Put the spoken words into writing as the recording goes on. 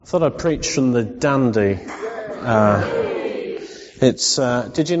Thought I'd preach from the Dandy.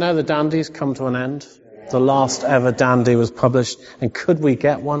 Did you know the Dandy's come to an end? The last ever Dandy was published, and could we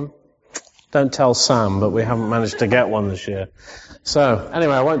get one? Don't tell Sam, but we haven't managed to get one this year. So,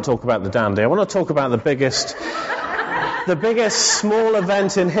 anyway, I won't talk about the Dandy. I want to talk about the biggest small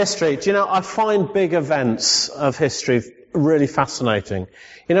event in history. Do you know, I find big events of history really fascinating.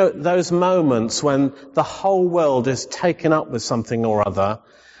 You know, those moments when the whole world is taken up with something or other,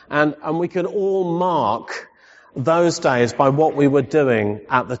 and we can all mark those days by what we were doing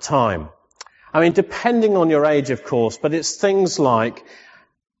at the time. I mean, depending on your age, of course, but it's things like,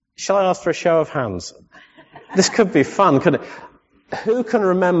 shall I ask for a show of hands? This could be fun, couldn't it? Who can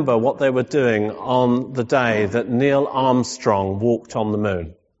remember what they were doing on the day that Neil Armstrong walked on the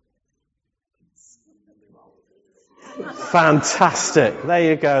moon? Fantastic. There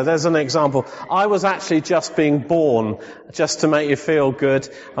you go. There's an example. I was actually just being born, just to make you feel good.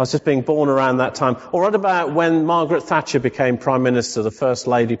 I was just being born around that time. Or what about when Margaret Thatcher became Prime Minister, the First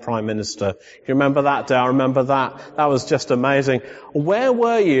Lady Prime Minister? You remember that day? I remember that. That was just amazing. Where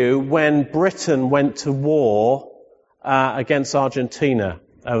were you when Britain went to war against Argentina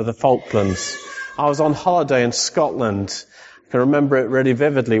over the Falklands? I was on holiday in Scotland. I can remember it really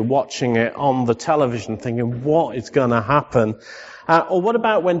vividly, watching it on the television, thinking, what is going to happen? Or what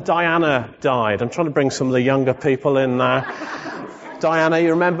about when Diana died? I'm trying to bring some of the younger people in now. Diana,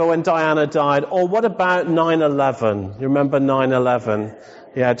 you remember when Diana died? Or what about 9/11? You remember 9/11?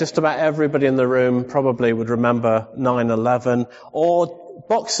 Yeah, just about everybody in the room probably would remember 9/11. Or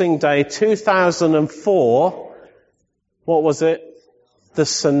Boxing Day 2004, what was it? The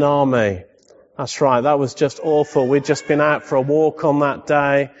tsunami. That's right, that was just awful. We'd just been out for a walk on that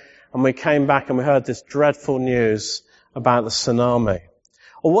day, and we came back and we heard this dreadful news about the tsunami.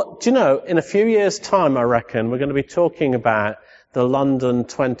 Or what, do you know, in a few years' time, I reckon, we're going to be talking about the London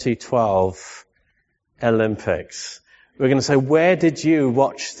 2012 Olympics. We're going to say, where did you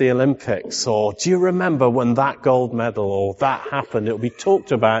watch the Olympics? Or do you remember when that gold medal or that happened? It will be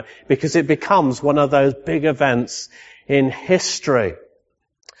talked about because it becomes one of those big events in history.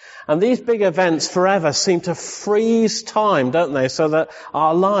 And these big events forever seem to freeze time, don't they? So that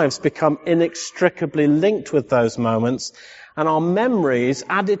our lives become inextricably linked with those moments. And our memories,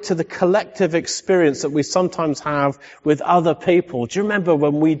 added to the collective experience that we sometimes have with other people. Do you remember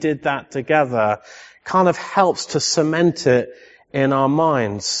when we did that together? Kind of helps to cement it in our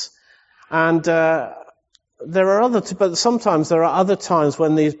minds. And but sometimes there are other times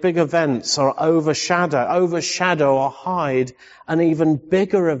when these big events are overshadow or hide an even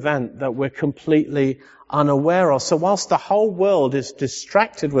bigger event that we're completely unaware of. So whilst the whole world is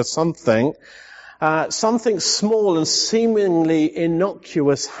distracted with something small and seemingly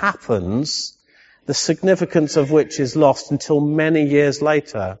innocuous happens, the significance of which is lost until many years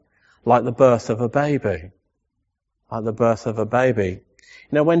later, like the birth of a baby. Like the birth of a baby.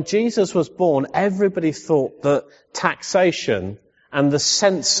 Now, when Jesus was born, everybody thought that taxation and the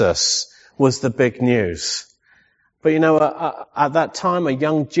census was the big news. But you know, at that time, a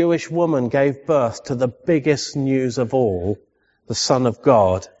young Jewish woman gave birth to the biggest news of all, the Son of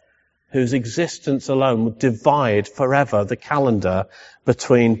God, whose existence alone would divide forever the calendar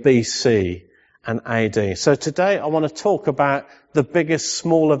between BC and AD. So today I want to talk about the biggest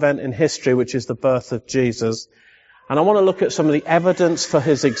small event in history, which is the birth of Jesus. And I want to look at some of the evidence for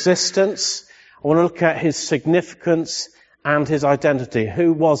his existence. I want to look at his significance and his identity.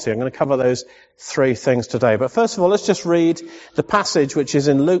 Who was he? I'm going to cover those three things today. But first of all, let's just read the passage which is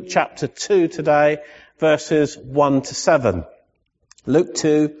in Luke chapter 2 today, verses 1 to 7. Luke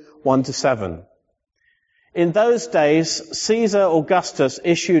 2, 1 to 7. In those days, Caesar Augustus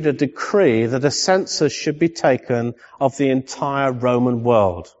issued a decree that a census should be taken of the entire Roman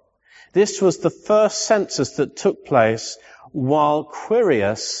world. This was the first census that took place while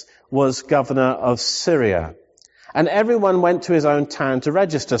Quirinius was governor of Syria. And everyone went to his own town to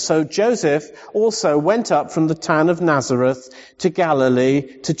register. So Joseph also went up from the town of Nazareth to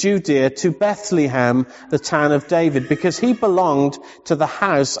Galilee, to Judea, to Bethlehem, the town of David, because he belonged to the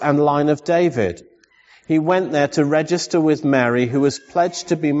house and line of David. He went there to register with Mary, who was pledged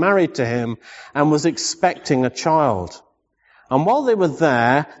to be married to him and was expecting a child. And while they were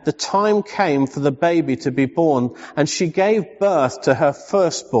there, the time came for the baby to be born, and she gave birth to her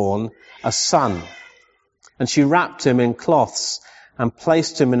firstborn, a son. And she wrapped him in cloths and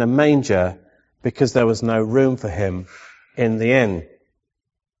placed him in a manger because there was no room for him in the inn.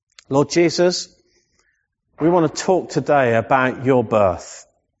 Lord Jesus, we want to talk today about your birth.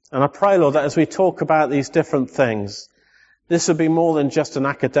 And I pray, Lord, that as we talk about these different things, this would be more than just an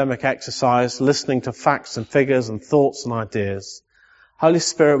academic exercise, listening to facts and figures and thoughts and ideas. Holy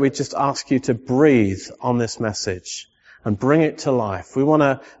Spirit, we just ask you to breathe on this message and bring it to life. We want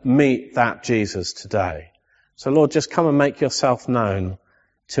to meet that Jesus today. So Lord, just come and make yourself known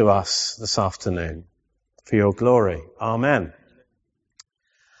to us this afternoon for your glory. Amen.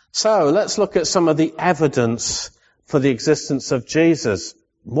 So let's look at some of the evidence for the existence of Jesus.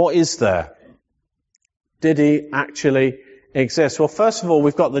 What is there? Did he actually exist? Well, first of all,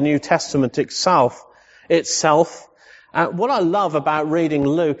 we've got the New Testament itself. What I love about reading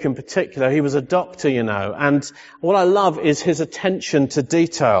Luke in particular, he was a doctor, and what I love is his attention to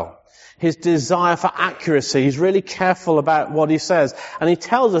detail, his desire for accuracy. He's really careful about what he says. And he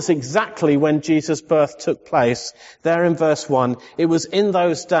tells us exactly when Jesus' birth took place. There in verse 1, it was in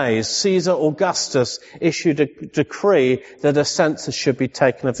those days Caesar Augustus issued a decree that a census should be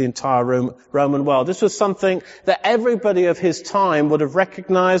taken of the entire Roman world. This was something that everybody of his time would have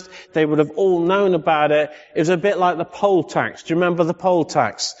recognized. They would have all known about it. It was a bit like the poll tax. Do you remember the poll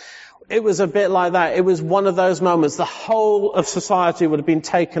tax? It was a bit like that. It was one of those moments. The whole of society would have been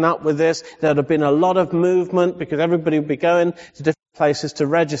taken up with this. There would have been a lot of movement because everybody would be going to different places to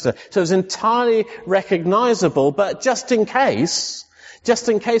register. So it was entirely recognizable, but just in case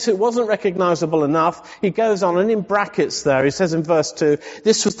it wasn't recognizable enough, he goes on and in brackets there, he says in verse 2,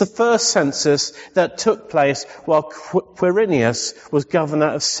 this was the first census that took place while Quirinius was governor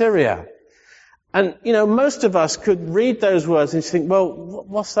of Syria. And, most of us could read those words and think, well,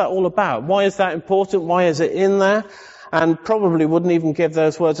 what's that all about? Why is that important? Why is it in there? And probably wouldn't even give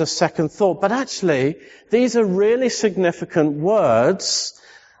those words a second thought. But actually, these are really significant words,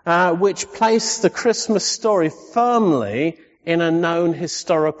 which place the Christmas story firmly in a known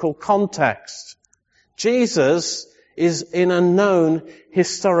historical context. Jesus is in a known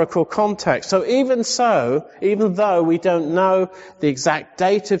historical context. So even though we don't know the exact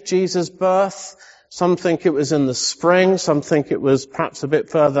date of Jesus' birth, some think it was in the spring, some think it was perhaps a bit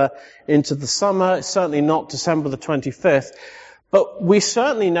further into the summer, it's certainly not December the 25th, but we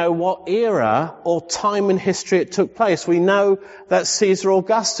certainly know what era or time in history it took place. We know that Caesar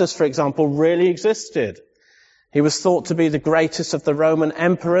Augustus, for example, really existed. He was thought to be the greatest of the Roman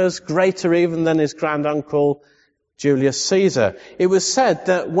emperors, greater even than his granduncle Julius Caesar. It was said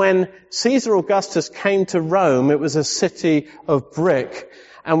that when Caesar Augustus came to Rome, it was a city of brick,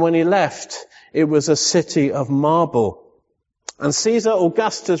 and when he left, it was a city of marble. And Caesar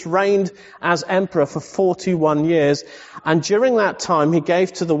Augustus reigned as emperor for 41 years, and during that time he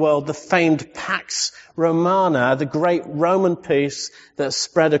gave to the world the famed Pax Romana, the great Roman peace that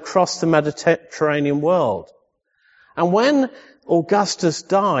spread across the Mediterranean world. And when Augustus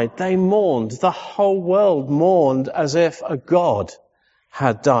died, they mourned. The whole world mourned as if a god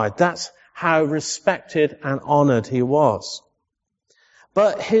had died. That's how respected and honored he was.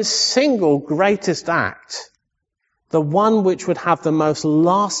 But his single greatest act, the one which would have the most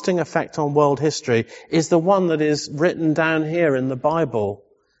lasting effect on world history, is the one that is written down here in the Bible.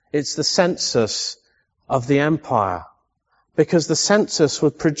 It's the census of the empire. Because the census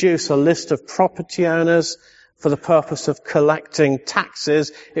would produce a list of property owners for the purpose of collecting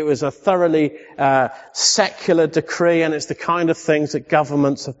taxes. It was a thoroughly secular decree, and it's the kind of things that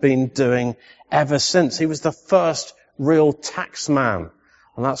governments have been doing ever since. He was the first real taxman,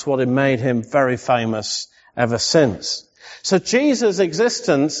 and that's what had made him very famous ever since. So Jesus'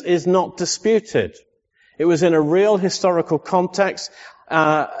 existence is not disputed. It was in a real historical context.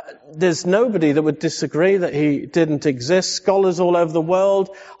 There's nobody that would disagree that he didn't exist. Scholars all over the world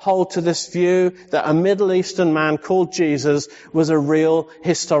hold to this view that a Middle Eastern man called Jesus was a real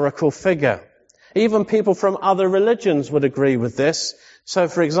historical figure. Even people from other religions would agree with this. So,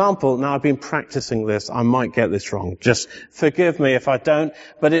 for example, now I've been practicing this, I might get this wrong, just forgive me if I don't,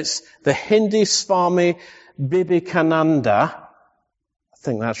 but it's the Hindi Swami Vivekananda, I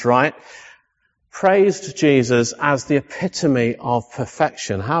think that's right, praised Jesus as the epitome of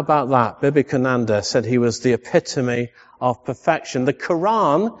perfection. How about that? Vivekananda said he was the epitome of perfection. The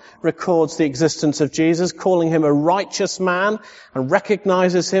Quran records the existence of Jesus, calling him a righteous man, and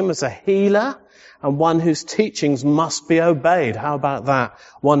recognizes him as a healer and one whose teachings must be obeyed. How about that?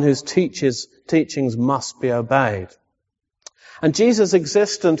 One whose teachings must be obeyed. And Jesus'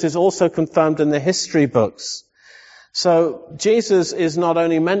 existence is also confirmed in the history books. So Jesus is not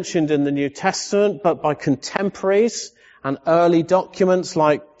only mentioned in the New Testament, but by contemporaries and early documents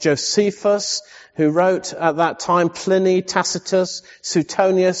like Josephus, who wrote at that time, Pliny, Tacitus,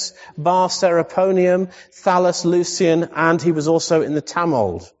 Suetonius, Bar Seraponium, Thallus Lucian, and he was also in the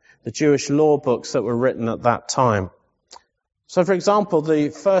Talmud, the Jewish law books that were written at that time. So, for example, the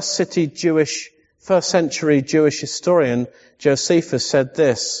first century Jewish historian Josephus said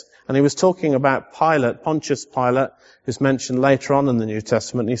this: And he was talking about Pilate, Pontius Pilate, who's mentioned later on in the New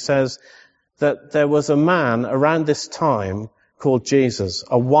Testament. He says that there was a man around this time called Jesus,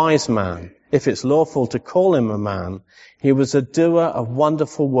 a wise man, if it's lawful to call him a man. He was a doer of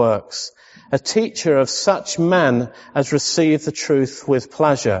wonderful works, a teacher of such men as receive the truth with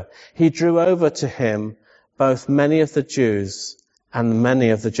pleasure. He drew over to him both many of the Jews and many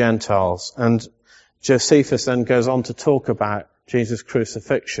of the Gentiles. And Josephus then goes on to talk about Jesus'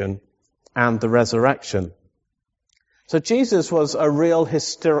 crucifixion and the resurrection. So Jesus was a real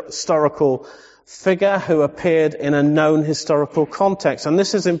historical figure who appeared in a known historical context. And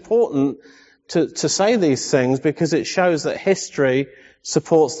this is important to say these things because it shows that history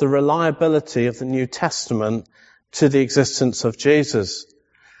supports the reliability of the New Testament to the existence of Jesus.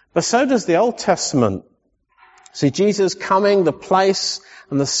 But so does the Old Testament. See, Jesus coming, the place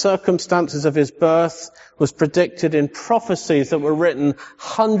and the circumstances of his birth was predicted in prophecies that were written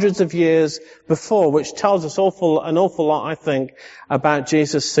hundreds of years before, which tells us an awful lot, I think, about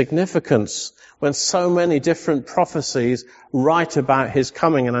Jesus' significance when so many different prophecies write about his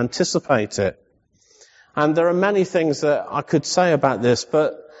coming and anticipate it. And there are many things that I could say about this,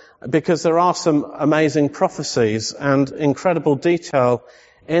 but because there are some amazing prophecies and incredible detail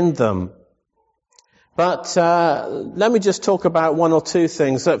in them. But let me just talk about one or two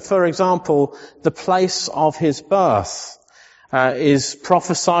things. That, for example, the place of his birth is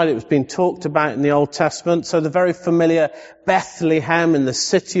prophesied. It was being talked about in the Old Testament. So the very familiar Bethlehem in the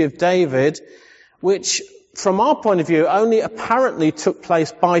city of David, which from our point of view only apparently took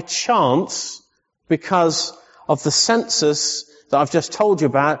place by chance because of the census that I've just told you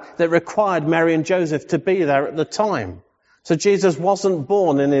about that required Mary and Joseph to be there at the time. So Jesus wasn't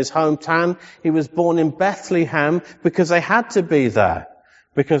born in his hometown. He was born in Bethlehem because they had to be there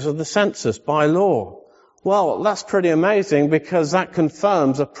because of the census by law. Well, that's pretty amazing because that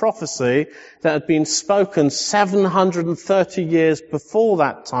confirms a prophecy that had been spoken 730 years before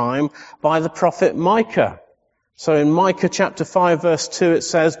that time by the prophet Micah. So in Micah chapter 5 verse 2 it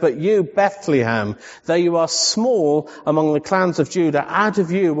says, "But you, Bethlehem, though you are small among the clans of Judah, out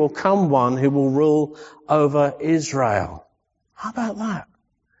of you will come one who will rule over Israel." How about that?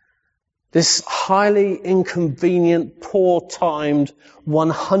 This highly inconvenient, poor-timed,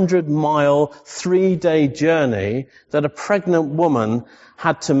 100-mile, 3-day journey that a pregnant woman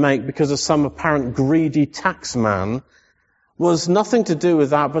had to make because of some apparent greedy taxman was nothing to do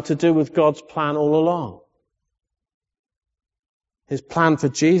with that, but to do with God's plan all along. His plan for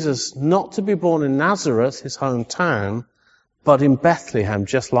Jesus not to be born in Nazareth, his hometown, but in Bethlehem,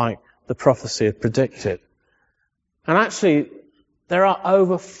 just like the prophecy had predicted. And actually, there are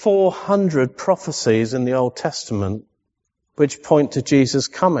over 400 prophecies in the Old Testament which point to Jesus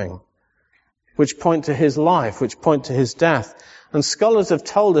coming, which point to his life, which point to his death. And scholars have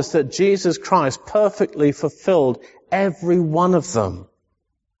told us that Jesus Christ perfectly fulfilled every one of them.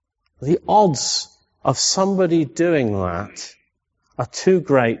 The odds of somebody doing that are too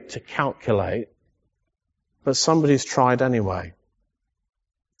great to calculate, but somebody's tried anyway.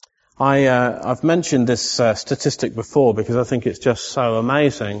 I've mentioned this statistic before because I think it's just so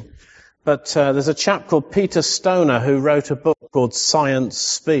amazing. But there's a chap called Peter Stoner who wrote a book called Science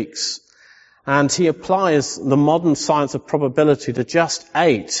Speaks. And he applies the modern science of probability to just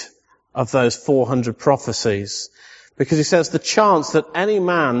 8 of those 400 prophecies. Because he says the chance that any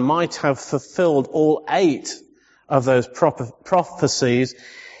man might have fulfilled all 8 of those prophecies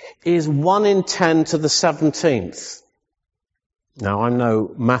is 1 in 10 to the 17th. Now, I'm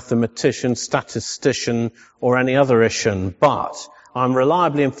no mathematician, statistician, or any other ishan, but I'm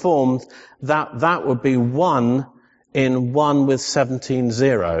reliably informed that that would be 1 in 1 with 17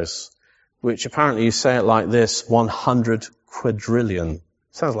 zeros, which apparently you say it like this, 100 quadrillion.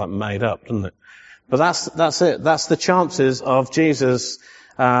 Sounds like made up, doesn't it? But that's it. That's the chances of Jesus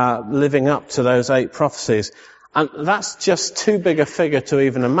living up to those 8 prophecies. And that's just too big a figure to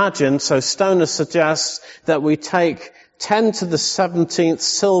even imagine. So Stoner suggests that we take 10 to the 17th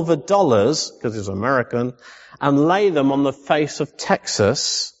silver dollars, because he's American, and lay them on the face of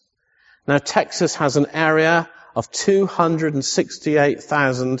Texas. Now, Texas has an area of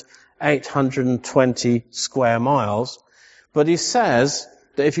 268,820 square miles. But he says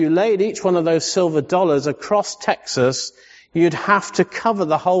that if you laid each one of those silver dollars across Texas, you'd have to cover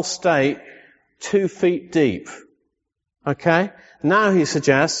the whole state 2 feet deep. Okay? Now he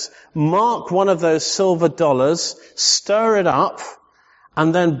suggests, mark one of those silver dollars, stir it up,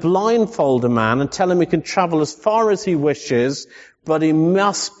 and then blindfold a man and tell him he can travel as far as he wishes, but he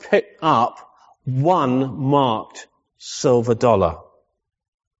must pick up 1 marked silver dollar.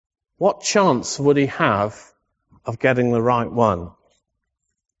 What chance would he have of getting the right one?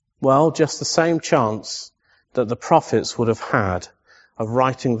 Well, just the same chance that the prophets would have had of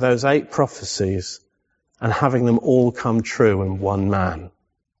writing those 8 prophecies and having them all come true in one man.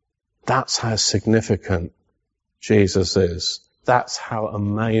 That's how significant Jesus is. That's how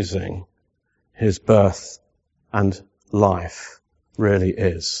amazing his birth and life really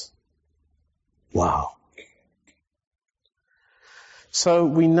is. Wow. So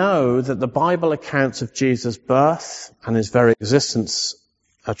we know that the Bible accounts of Jesus' birth and his very existence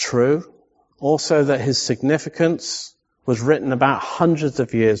are true. Also that his significance was written about hundreds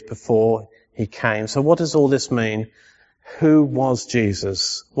of years before he came. So what does all this mean? Who was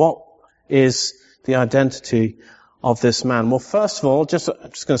Jesus? What is the identity of this man? Well, first of all, I'm just going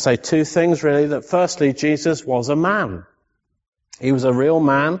to say 2 things really. That firstly, Jesus was a man. He was a real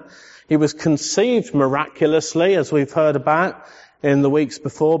man. He was conceived miraculously, as we've heard about in the weeks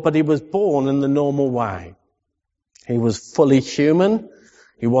before, but he was born in the normal way. He was fully human.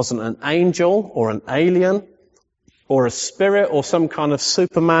 He wasn't an angel or an alien or a spirit or some kind of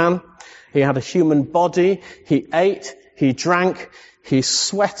superman. He had a human body. He ate, he drank, he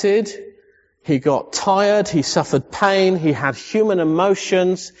sweated, he got tired, he suffered pain, he had human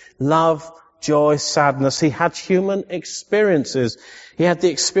emotions, love, joy, sadness. He had human experiences. He had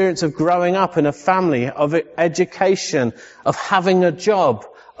the experience of growing up in a family, of education, of having a job,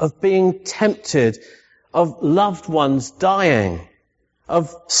 of being tempted, of loved ones dying,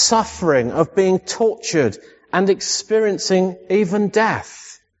 of suffering, of being tortured, and experiencing even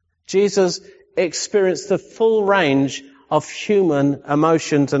death. Jesus experienced the full range of human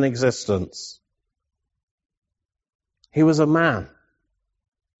emotions and existence. He was a man.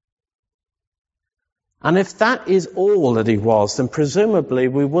 And if that is all that he was, then presumably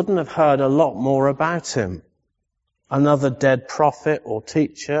we wouldn't have heard a lot more about him. Another dead prophet or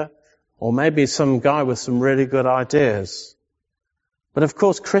teacher, or maybe some guy with some really good ideas. But of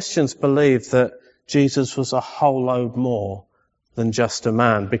course Christians believe that Jesus was a whole load more than just a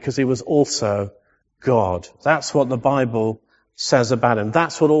man, because he was also God. That's what the Bible says about him.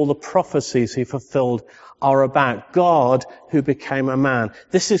 That's what all the prophecies he fulfilled are about. God who became a man.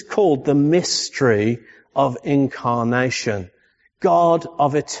 This is called the mystery of incarnation. God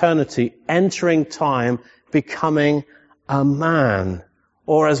of eternity entering time, becoming a man.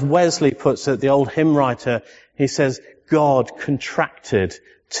 Or as Wesley puts it, the old hymn writer, he says, God contracted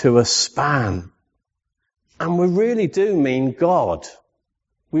to a span. And we really do mean God.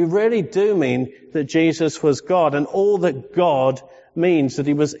 We really do mean that Jesus was God, and all that God means that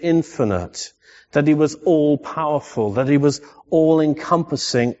he was infinite, that he was all-powerful, that he was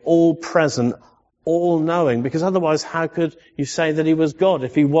all-encompassing, all-present, all-knowing, because otherwise how could you say that he was God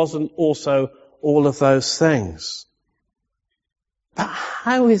if he wasn't also all of those things? But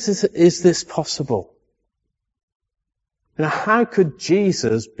how is this possible? You know, how could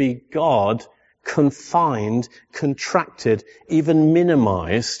Jesus be God, confined, contracted, even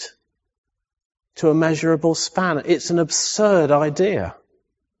minimized to a measurable span? It's an absurd idea.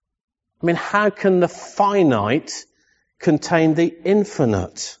 I mean, how can the finite contain the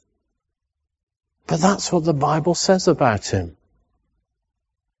infinite? But that's what the Bible says about him.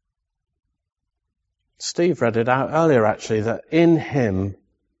 Steve read it out earlier, actually, that in him,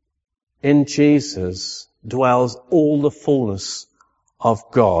 in Jesus, dwells all the fullness of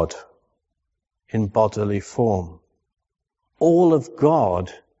God in bodily form. All of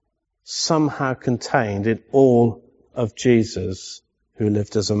God somehow contained in all of Jesus who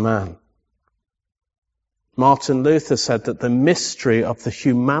lived as a man. Martin Luther said that the mystery of the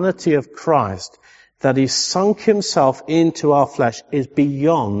humanity of Christ, that he sunk himself into our flesh, is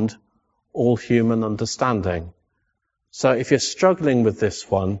beyond all human understanding. So if you're struggling with this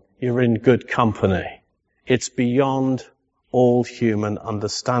one, you're in good company. It's beyond all human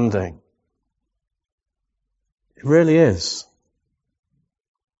understanding. It really is.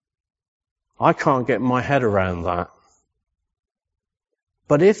 I can't get my head around that.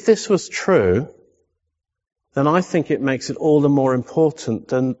 But if this was true, then I think it makes it all the more important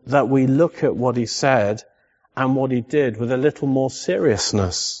that we look at what he said and what he did with a little more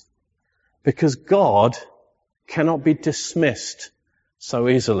seriousness. Because God cannot be dismissed so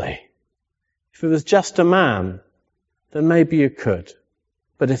easily. If it was just a man, then maybe you could.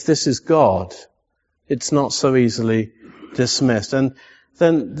 But if this is God, it's not so easily dismissed. And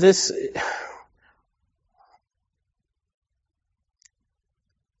then this...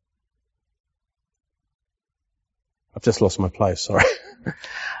 I've just lost my place, sorry.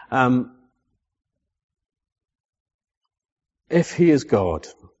 If he is God,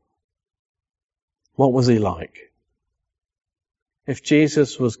 what was he like? If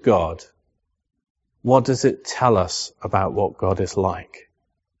Jesus was God, what does it tell us about what God is like?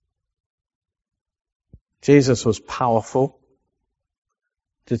 Jesus was powerful,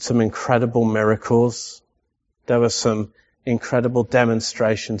 did some incredible miracles. There were some incredible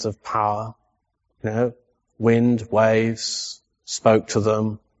demonstrations of power. Wind, waves, spoke to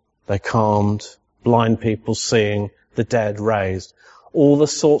them, they calmed, blind people seeing, the dead raised. All the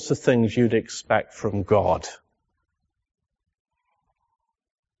sorts of things you'd expect from God.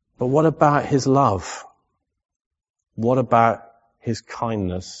 But what about his love? What about his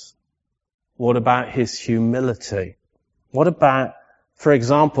kindness? What about his humility? What about, for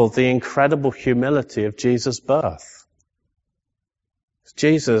example, the incredible humility of Jesus' birth?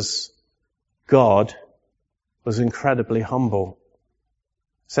 Jesus, God, was incredibly humble.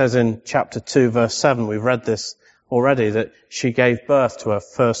 It says in chapter 2, verse 7, we've read this already, that she gave birth to her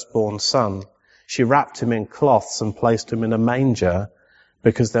firstborn son. She wrapped him in cloths and placed him in a manger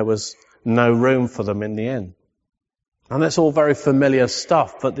because there was no room for them in the inn. And that's all very familiar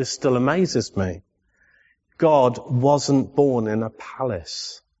stuff, but this still amazes me. God wasn't born in a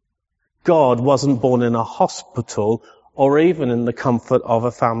palace. God wasn't born in a hospital or even in the comfort of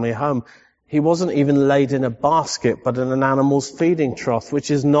a family home. He wasn't even laid in a basket, but in an animal's feeding trough, which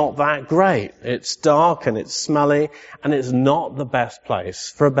is not that great. It's dark and it's smelly, and it's not the best place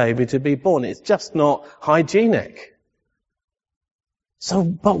for a baby to be born. It's just not hygienic. So,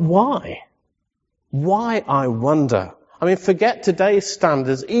 but why? Why, I wonder? I mean, forget today's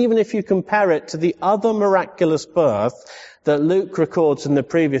standards, even if you compare it to the other miraculous birth that Luke records in the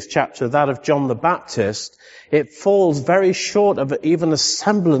previous chapter, that of John the Baptist, it falls very short of even a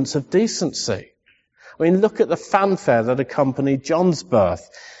semblance of decency. I mean, look at the fanfare that accompanied John's birth.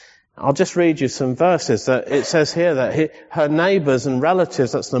 I'll just read you some verses. It says here that her neighbours and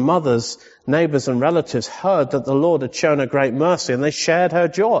relatives, that's the mother's neighbours and relatives, heard that the Lord had shown her great mercy, and they shared her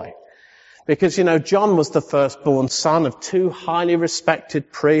joy. Because, John was the firstborn son of two highly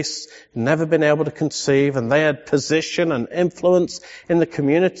respected priests, never been able to conceive, and they had position and influence in the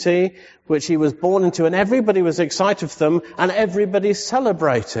community which he was born into, and everybody was excited for them, and everybody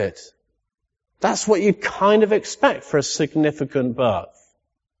celebrated. That's what you kind of expect for a significant birth.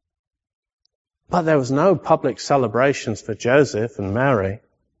 But there was no public celebrations for Joseph and Mary.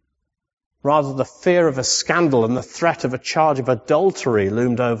 Rather, the fear of a scandal and the threat of a charge of adultery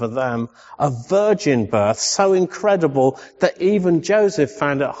loomed over them. A virgin birth so incredible that even Joseph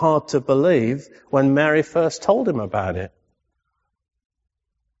found it hard to believe when Mary first told him about it.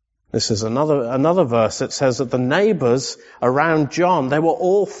 This is another verse that says that the neighbours around John, they were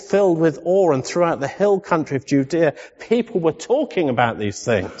all filled with awe, and throughout the hill country of Judea, people were talking about these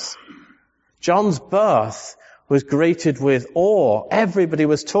things. John's birth was greeted with awe. Everybody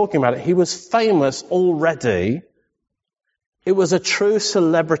was talking about it. He was famous already. It was a true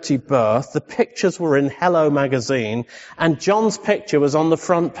celebrity birth. The pictures were in Hello magazine, and John's picture was on the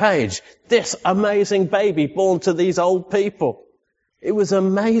front page. This amazing baby born to these old people. It was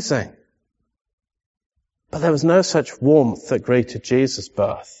amazing. But there was no such warmth that greeted Jesus'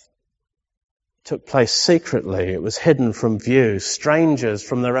 birth. It took place secretly. It was hidden from view. Strangers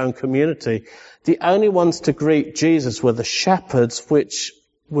from their own community. The only ones to greet Jesus were the shepherds, which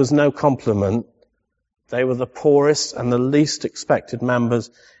was no compliment. They were the poorest and the least respected members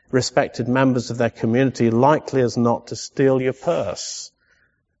of their community, likely as not to steal your purse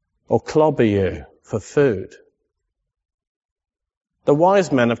or clobber you for food. The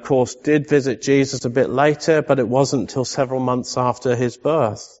wise men, of course, did visit Jesus a bit later, but it wasn't until several months after his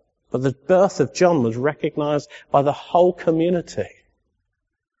birth. But the birth of John was recognized by the whole community.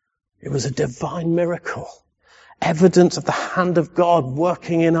 It was a divine miracle. Evidence of the hand of God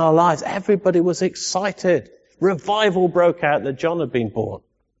working in our lives. Everybody was excited. Revival broke out that John had been born.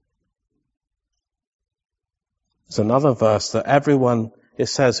 There's another verse that everyone, it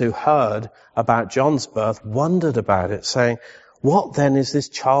says, who heard about John's birth wondered about it, saying, "What then is this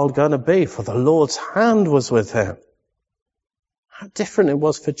child going to be? For the Lord's hand was with him." How different it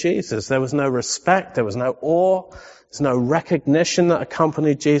was for Jesus. There was no respect, there was no awe, there's no recognition that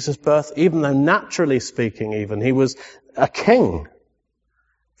accompanied Jesus' birth, even though naturally speaking even, he was a king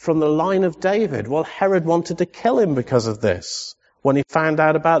from the line of David. Well, Herod wanted to kill him because of this when he found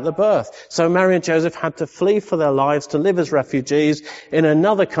out about the birth. So Mary and Joseph had to flee for their lives, to live as refugees in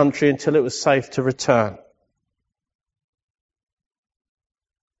another country until it was safe to return.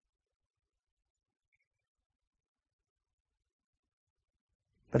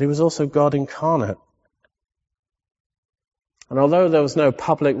 But he was also God incarnate. And although there was no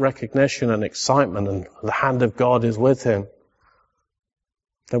public recognition and excitement and the hand of God is with him,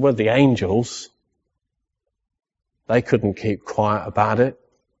 there were the angels. They couldn't keep quiet about it.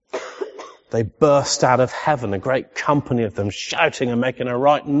 They burst out of heaven, a great company of them, shouting and making a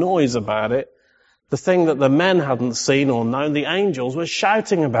right noise about it. The thing that the men hadn't seen or known, the angels were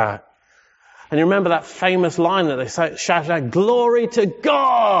shouting about. And you remember that famous line that they shouted out, "Glory to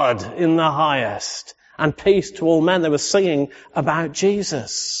God in the highest, and peace to all men." They were singing about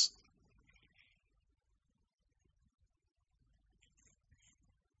Jesus.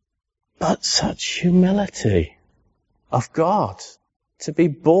 But such humility of God, to be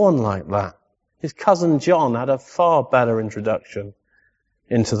born like that. His cousin John had a far better introduction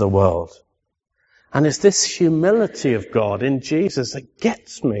into the world. And it's this humility of God in Jesus that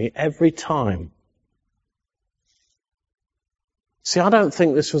gets me every time. See, I don't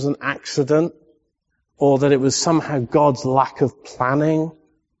think this was an accident, or that it was somehow God's lack of planning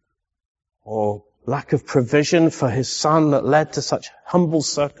or lack of provision for his son that led to such humble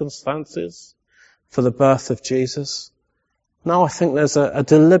circumstances for the birth of Jesus. No, I think there's a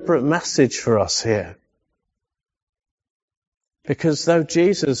deliberate message for us here. Because though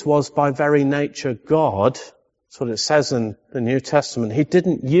Jesus was by very nature God, that's what it says in the New Testament, he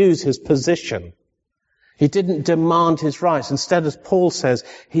didn't use his position. He didn't demand his rights. Instead, as Paul says,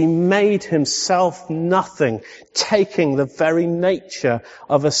 he made himself nothing, taking the very nature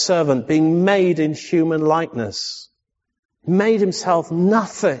of a servant, being made in human likeness. He made himself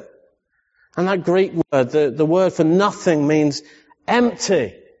nothing. And that Greek word, the word for nothing means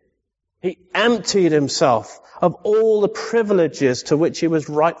empty. He emptied himself of all the privileges to which he was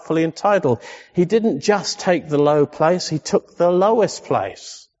rightfully entitled. He didn't just take the low place, he took the lowest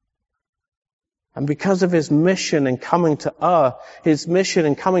place. And because of his mission in coming to earth, his mission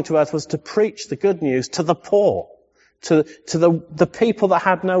in coming to earth was to preach the good news to the poor, to the people that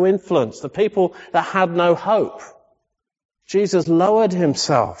had no influence, the people that had no hope. Jesus lowered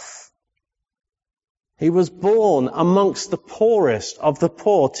himself. He was born amongst the poorest of the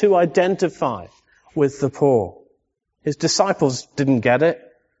poor to identify with the poor. His disciples didn't get it.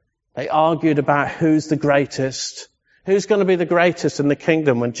 They argued about who's the greatest. Who's going to be the greatest in the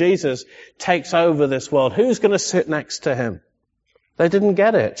kingdom when Jesus takes over this world? Who's going to sit next to him? They didn't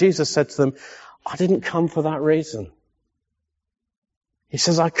get it. Jesus said to them, I didn't come for that reason. He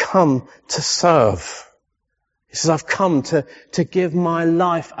says, I come to serve. He says, I've come to give my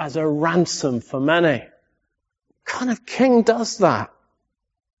life as a ransom for many. What kind of king does that?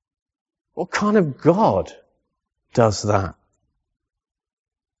 What kind of God does that?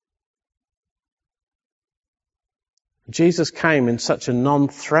 Jesus came in such a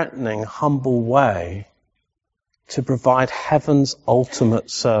non-threatening, humble way to provide heaven's ultimate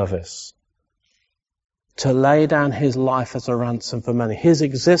service, to lay down his life as a ransom for many. His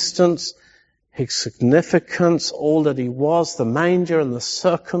existence, his significance, all that he was, the manger and the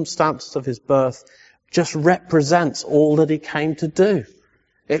circumstances of his birth, just represents all that he came to do.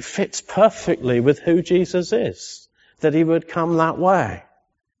 It fits perfectly with who Jesus is, that he would come that way.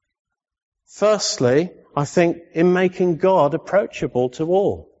 Firstly, I think in making God approachable to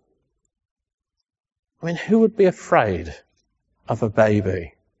all. I mean, who would be afraid of a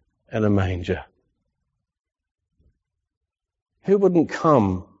baby in a manger? Who wouldn't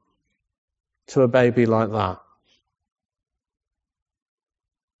come to a baby like that?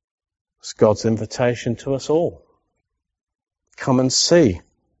 It's God's invitation to us all. Come and see.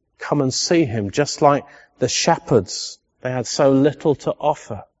 Come and see him, just like the shepherds. They had so little to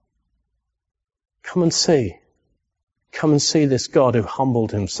offer. Come and see. Come and see this God who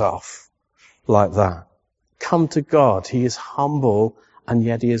humbled himself like that. Come to God. He is humble and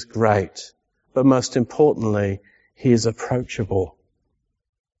yet he is great. But most importantly, he is approachable.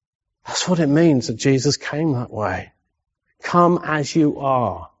 That's what it means that Jesus came that way. Come as you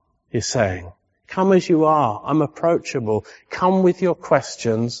are, he's saying. Come as you are. I'm approachable. Come with your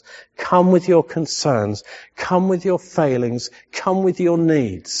questions. Come with your concerns. Come with your failings. Come with your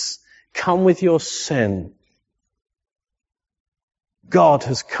needs. Come with your sin. God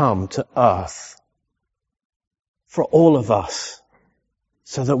has come to earth for all of us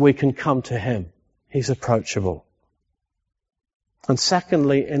so that we can come to him. He's approachable. And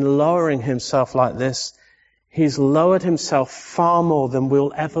secondly, in lowering himself like this, he's lowered himself far more than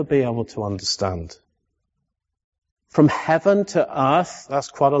we'll ever be able to understand. From heaven to earth, that's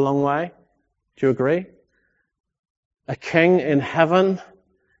quite a long way. Do you agree? A king in heaven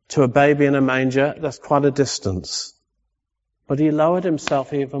to a baby in a manger, that's quite a distance. But he lowered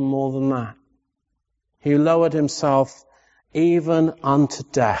himself even more than that. He lowered himself even unto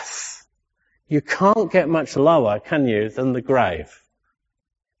death. You can't get much lower, can you, than the grave?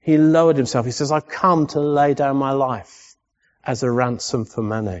 He lowered himself. He says, I've come to lay down my life as a ransom for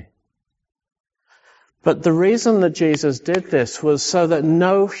many. But the reason that Jesus did this was so that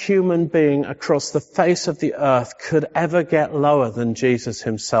no human being across the face of the earth could ever get lower than Jesus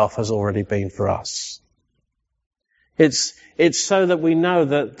himself has already been for us. It's so that we know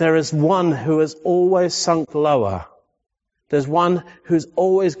that there is one who has always sunk lower. There's one who's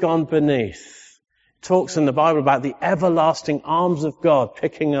always gone beneath. It talks in the Bible about the everlasting arms of God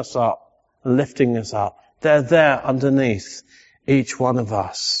picking us up and lifting us up. They're there underneath each one of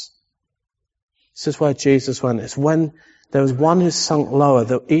us. This is where Jesus went. It's when there was one who sunk lower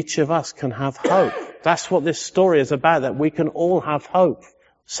that each of us can have hope. That's what this story is about, that we can all have hope.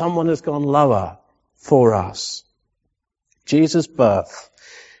 Someone has gone lower for us. Jesus' birth,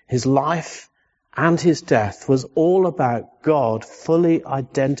 his life and his death was all about God fully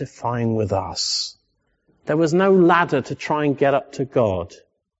identifying with us. There was no ladder to try and get up to God.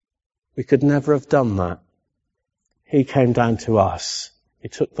 We could never have done that. He came down to us. He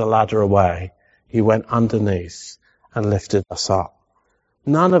took the ladder away. He went underneath and lifted us up.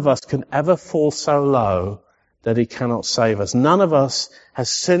 None of us can ever fall so low that he cannot save us. None of us has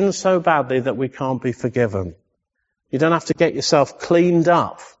sinned so badly that we can't be forgiven. You don't have to get yourself cleaned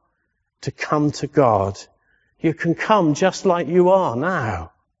up to come to God. You can come just like you are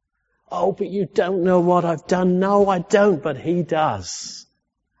now. Oh, but you don't know what I've done. No, I don't, but he does.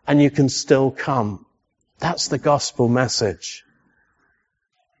 And you can still come. That's the gospel message.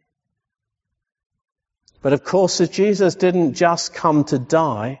 But of course, Jesus didn't just come to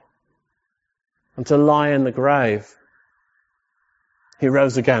die and to lie in the grave. He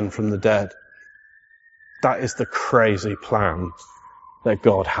rose again from the dead. That is the crazy plan that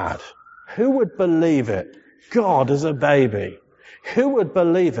God had. Who would believe it? God as a baby. Who would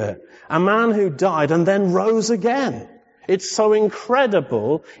believe it? A man who died and then rose again. It's so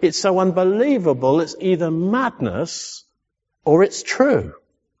incredible. It's so unbelievable. It's either madness or it's true.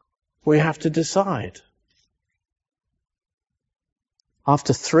 We have to decide.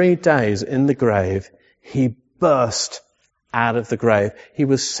 After 3 days in the grave, he burst out of the grave. He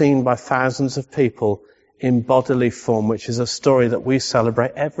was seen by thousands of people in bodily form, which is a story that we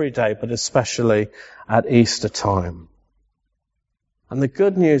celebrate every day, but especially at Easter time. And the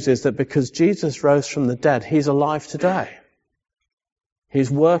good news is that because Jesus rose from the dead, he's alive today.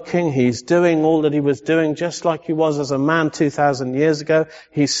 He's working, he's doing all that he was doing, just like he was as a man 2,000 years ago.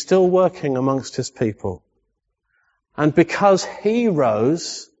 He's still working amongst his people. And because he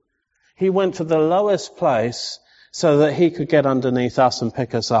rose, he went to the lowest place so that he could get underneath us and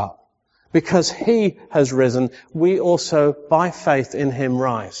pick us up. Because he has risen, we also, by faith in him,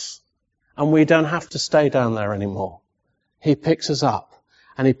 rise. And we don't have to stay down there anymore. He picks us up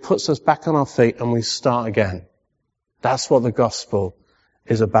and he puts us back on our feet and we start again. That's what the gospel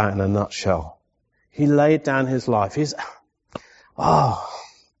is about in a nutshell. He laid down his life. He's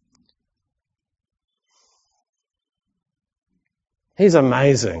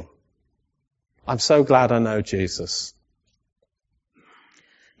amazing. I'm so glad I know Jesus.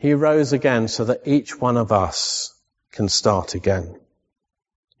 He rose again so that each one of us can start again.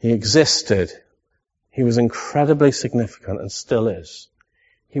 He existed. He was incredibly significant and still is.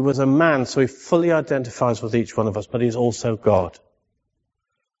 He was a man, so he fully identifies with each one of us, but he's also God.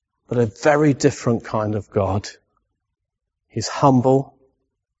 But a very different kind of God. He's humble.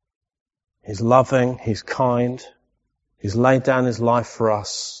 He's loving. He's kind. He's laid down his life for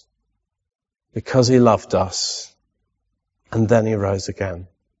us because he loved us. And then he rose again.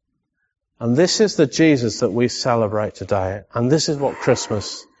 And this is the Jesus that we celebrate today. And this is what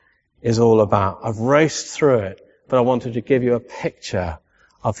Christmas is all about. I've raced through it, but I wanted to give you a picture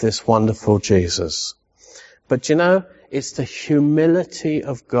of this wonderful Jesus. But you know, it's the humility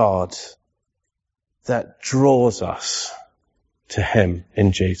of God that draws us to him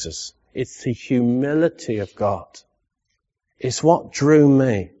in Jesus. It's the humility of God. It's what drew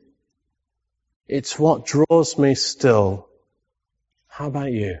me. It's what draws me still. How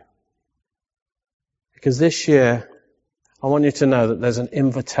about you? Because this year, I want you to know that there's an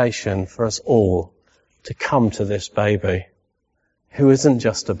invitation for us all to come to this baby, who isn't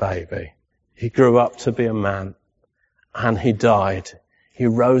just a baby. He grew up to be a man, and he died. He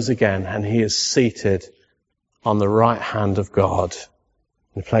rose again, and he is seated on the right hand of God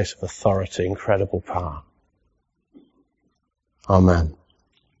in a place of authority, incredible power. Amen.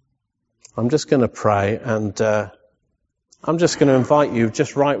 I'm just going to pray, and I'm just going to invite you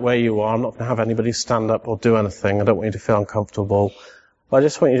just right where you are. I'm not going to have anybody stand up or do anything. I don't want you to feel uncomfortable. But I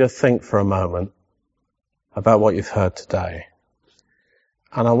just want you to think for a moment about what you've heard today.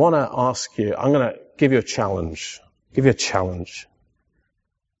 And I want to ask you, I'm going to give you a challenge.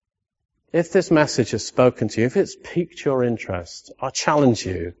 If this message has spoken to you, if it's piqued your interest, I challenge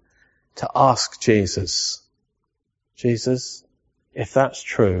you to ask Jesus, Jesus, if that's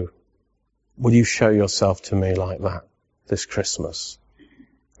true, will you show yourself to me like that this Christmas?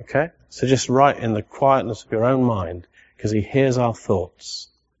 Okay? So just write in the quietness of your own mind, because he hears our thoughts.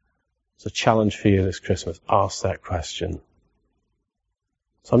 It's a challenge for you this Christmas. Ask that question.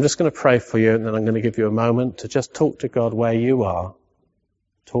 So I'm just going to pray for you, and then I'm going to give you a moment to just talk to God where you are.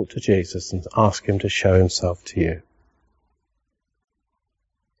 Talk to Jesus and ask him to show himself to you.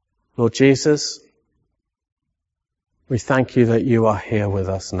 Lord Jesus, we thank you that you are here with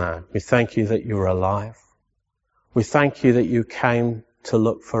us now. We thank you that you're alive. We thank you that you came to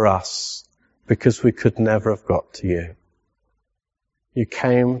look for us because we could never have got to you. You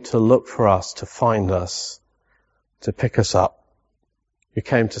came to look for us, to find us, to pick us up. You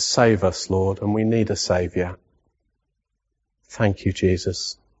came to save us, Lord, and we need a Saviour. Thank you,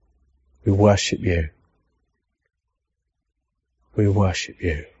 Jesus. We worship you. We worship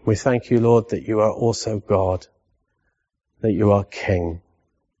you. We thank you, Lord, that you are also God, that you are King,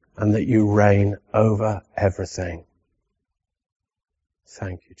 and that you reign over everything.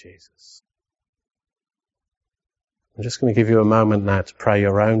 Thank you, Jesus. I'm just going to give you a moment now to pray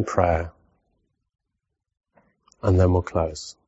your own prayer, and then we'll close.